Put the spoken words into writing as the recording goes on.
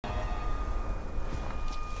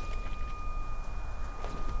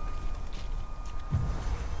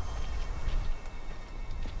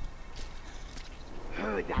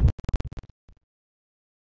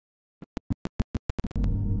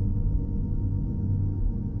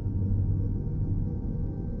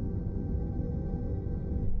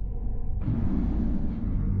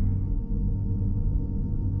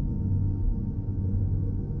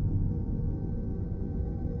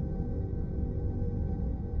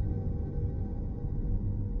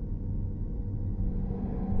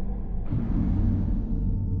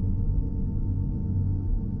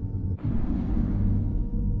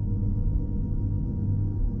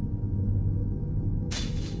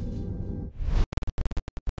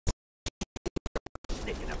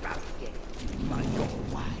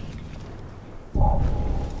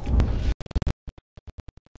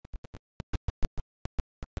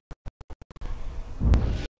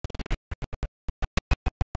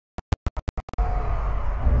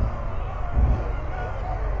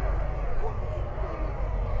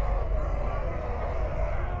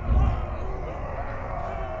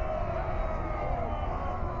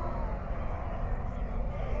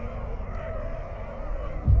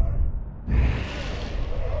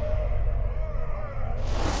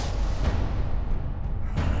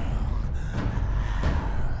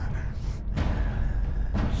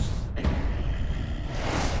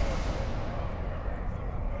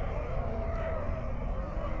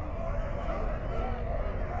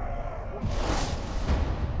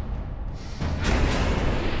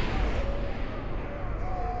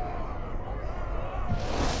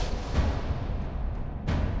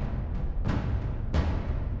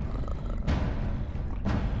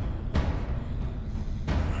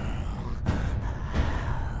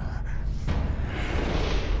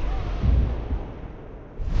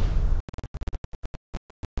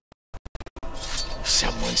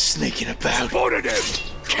one sneaking about. Spotted him!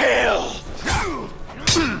 Kill!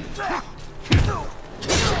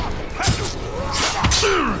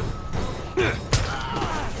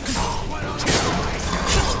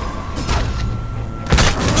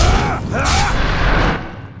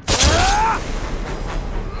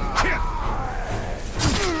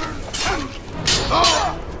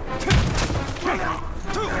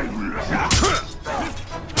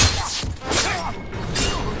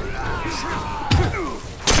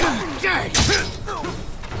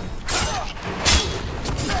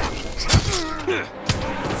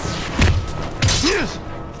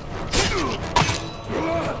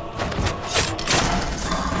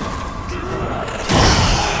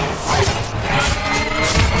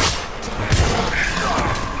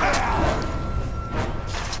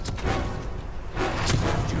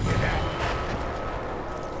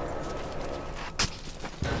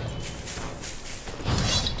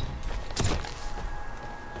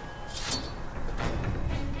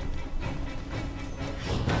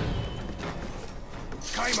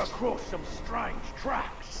 Came across some strange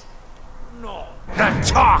tracks. No. That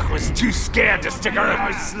talk was too scared to stick around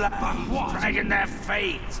with slaves, dragging their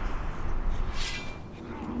fate.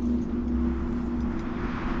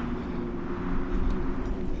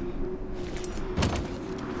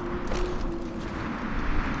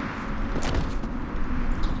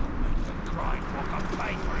 The Grindwalker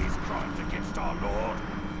paid for his crimes against our Lord.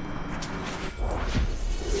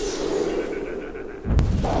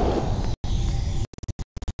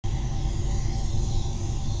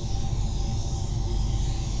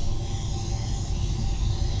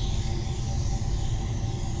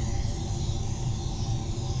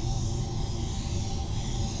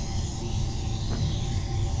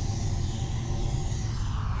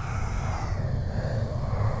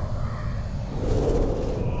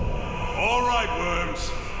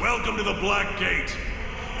 Welcome to the Black Gate.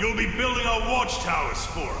 You'll be building our watchtowers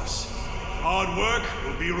for us. Hard work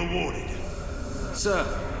will be rewarded. Sir,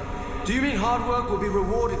 do you mean hard work will be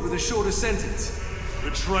rewarded with a shorter sentence?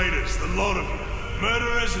 The traitors, the lot of you,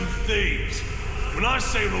 murderers and thieves. When I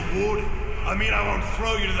say rewarded, I mean I won't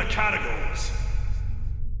throw you to the catacombs.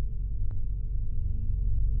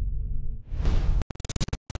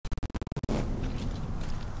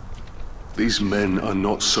 These men are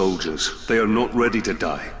not soldiers. They are not ready to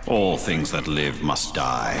die. All things that live must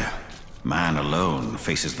die. Man alone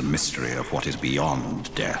faces the mystery of what is beyond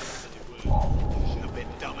death. Should have been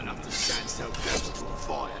dumb enough to stand so close to a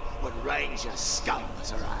fire when Ranger scum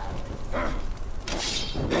was around.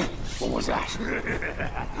 What was that? Hit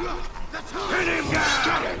him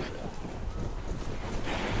down!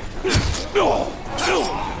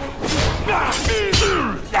 Get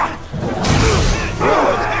him!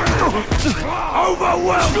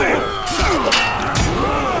 Overwhelming!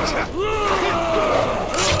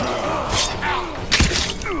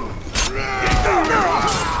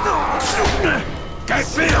 Get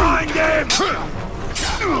behind him!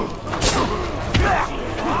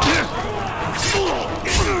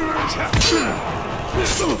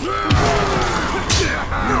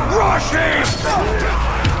 Rush him!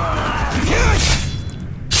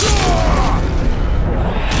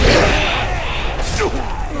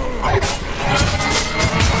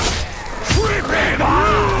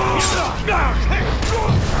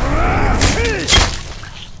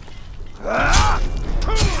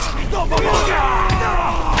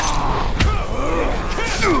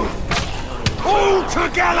 All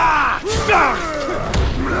together!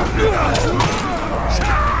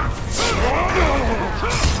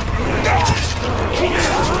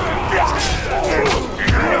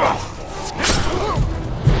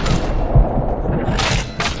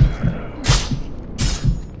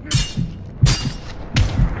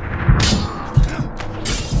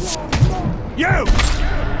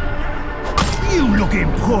 You look in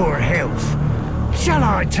poor health. Shall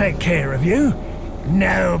I take care of you?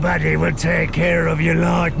 Nobody will take care of you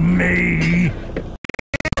like me.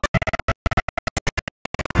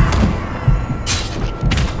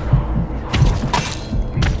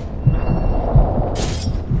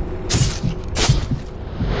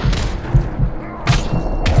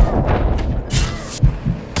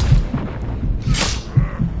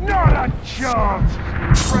 Not a chance!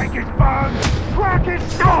 Break his bones! Crack his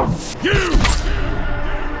skull! You!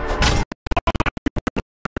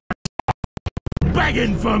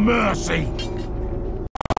 Begging for mercy!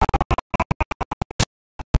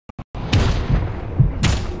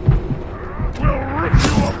 We'll rip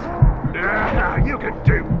you off! Nah, you can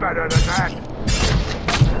do better than that!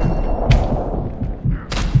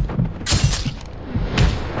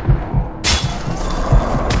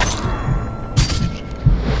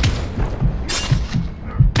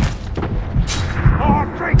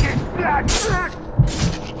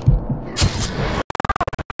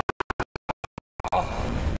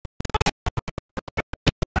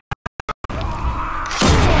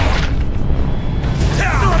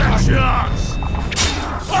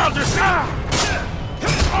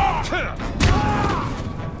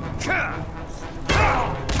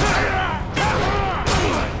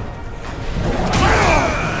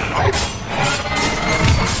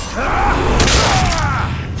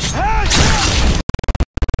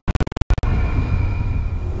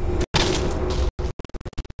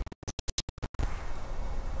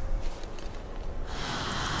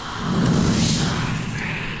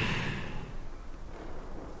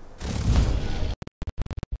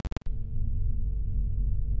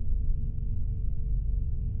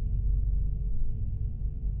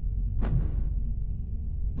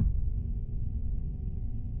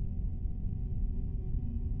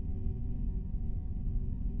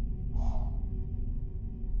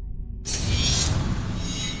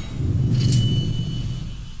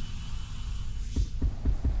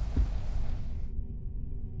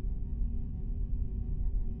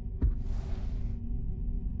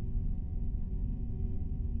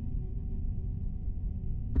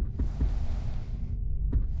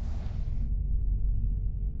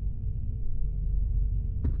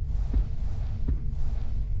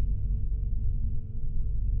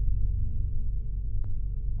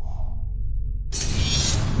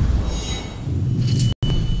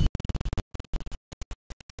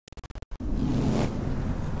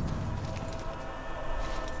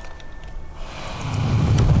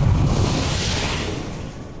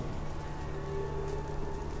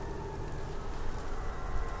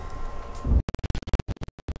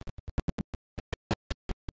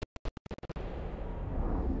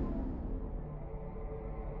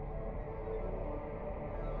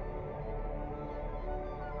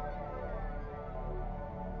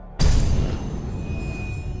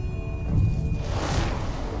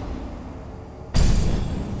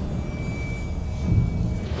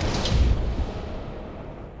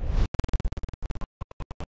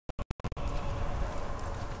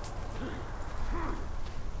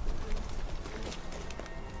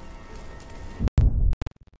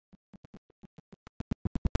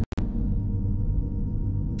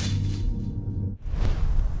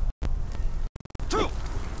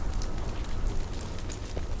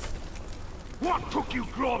 What took you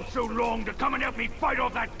Grob so long to come and help me fight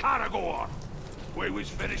off that Caragor? We was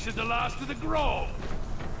finishing the last of the grove.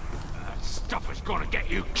 That stuff is gonna get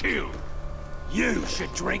you killed. You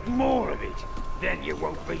should drink more of it. Then you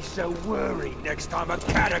won't be so worried next time a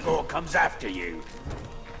Caragor comes after you.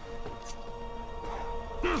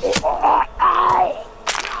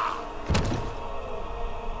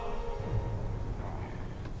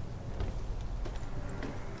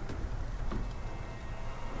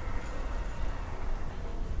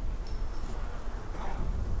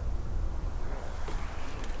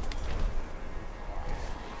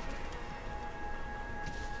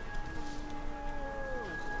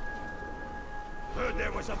 Heard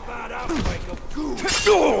there was a bad outbreak of ghouls.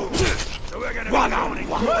 So we're gonna run on and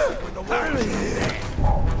with the world.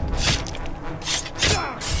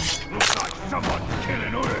 Looks like someone's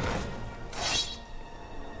killing Uruk.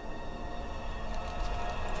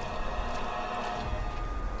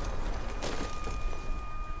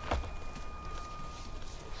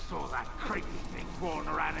 Saw that creepy thing crawling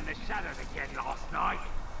around in the shadows again last night.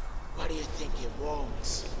 What do you think it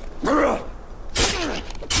wants?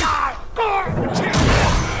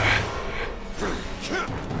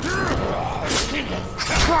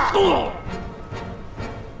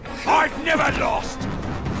 I've never lost!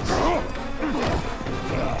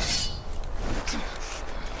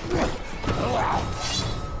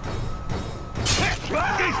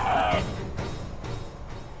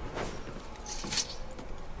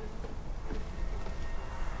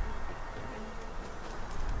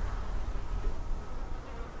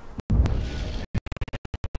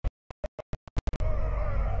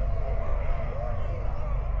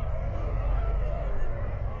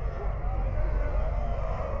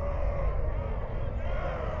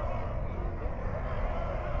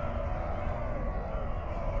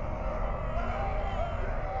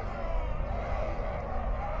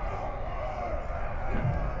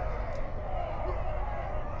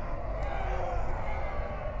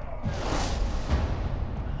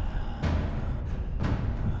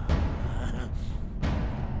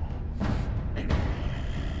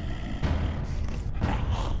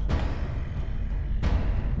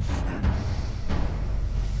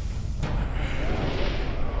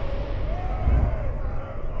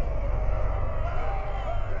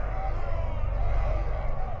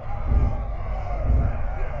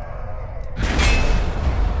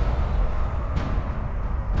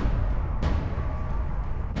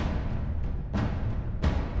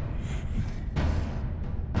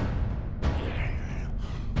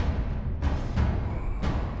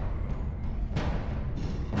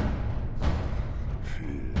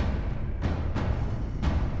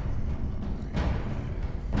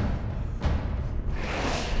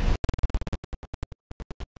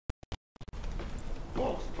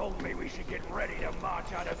 Boss told me we should get ready to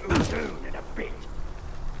march out of Udun in a bit.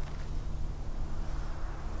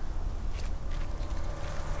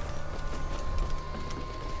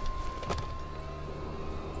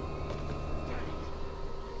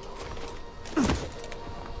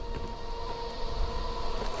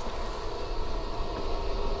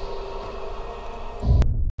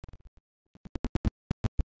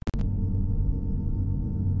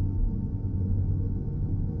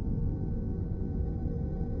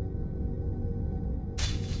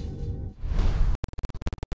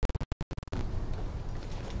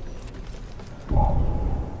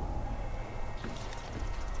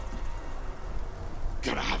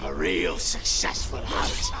 Gonna have a real successful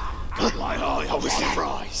hunt. Got my eye on the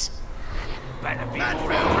prize. Better be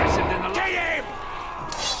more impressive than the last. Get him!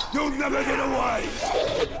 You'll never get away!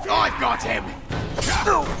 I've got him!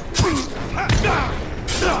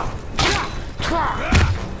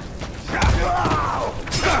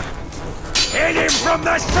 Hit him from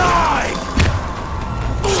the side!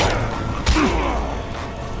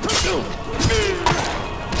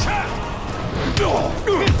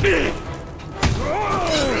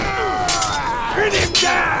 Hit him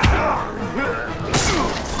down!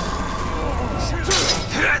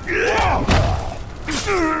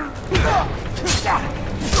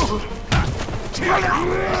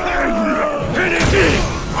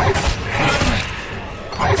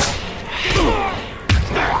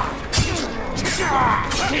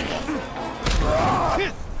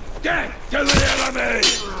 Get to the enemy!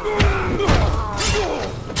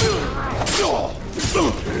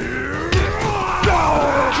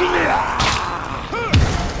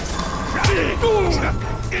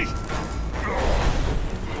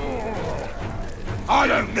 I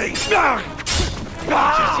don't need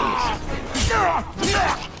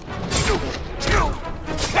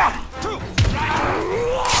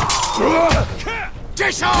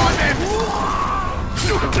Disarm him!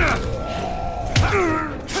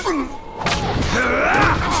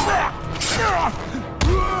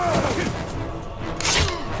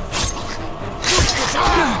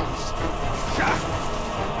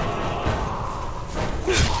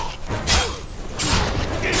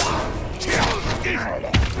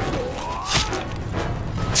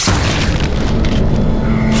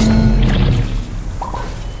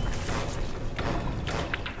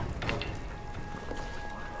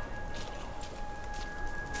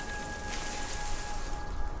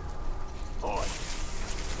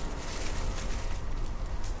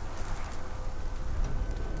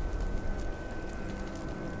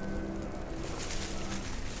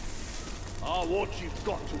 What you've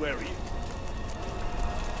got to where he is.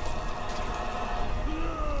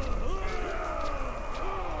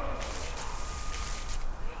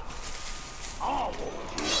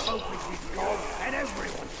 Hoping he's gone and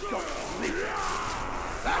everyone stops living.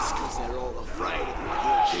 That's because they're all afraid of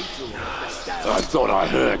what you do to them. I thought I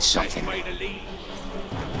heard something.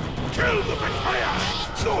 Kill the betrayer!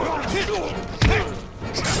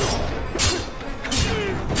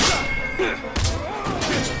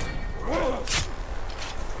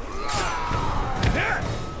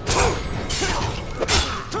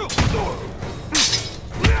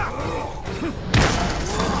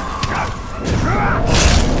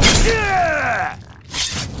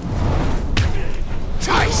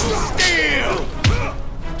 Taste steel!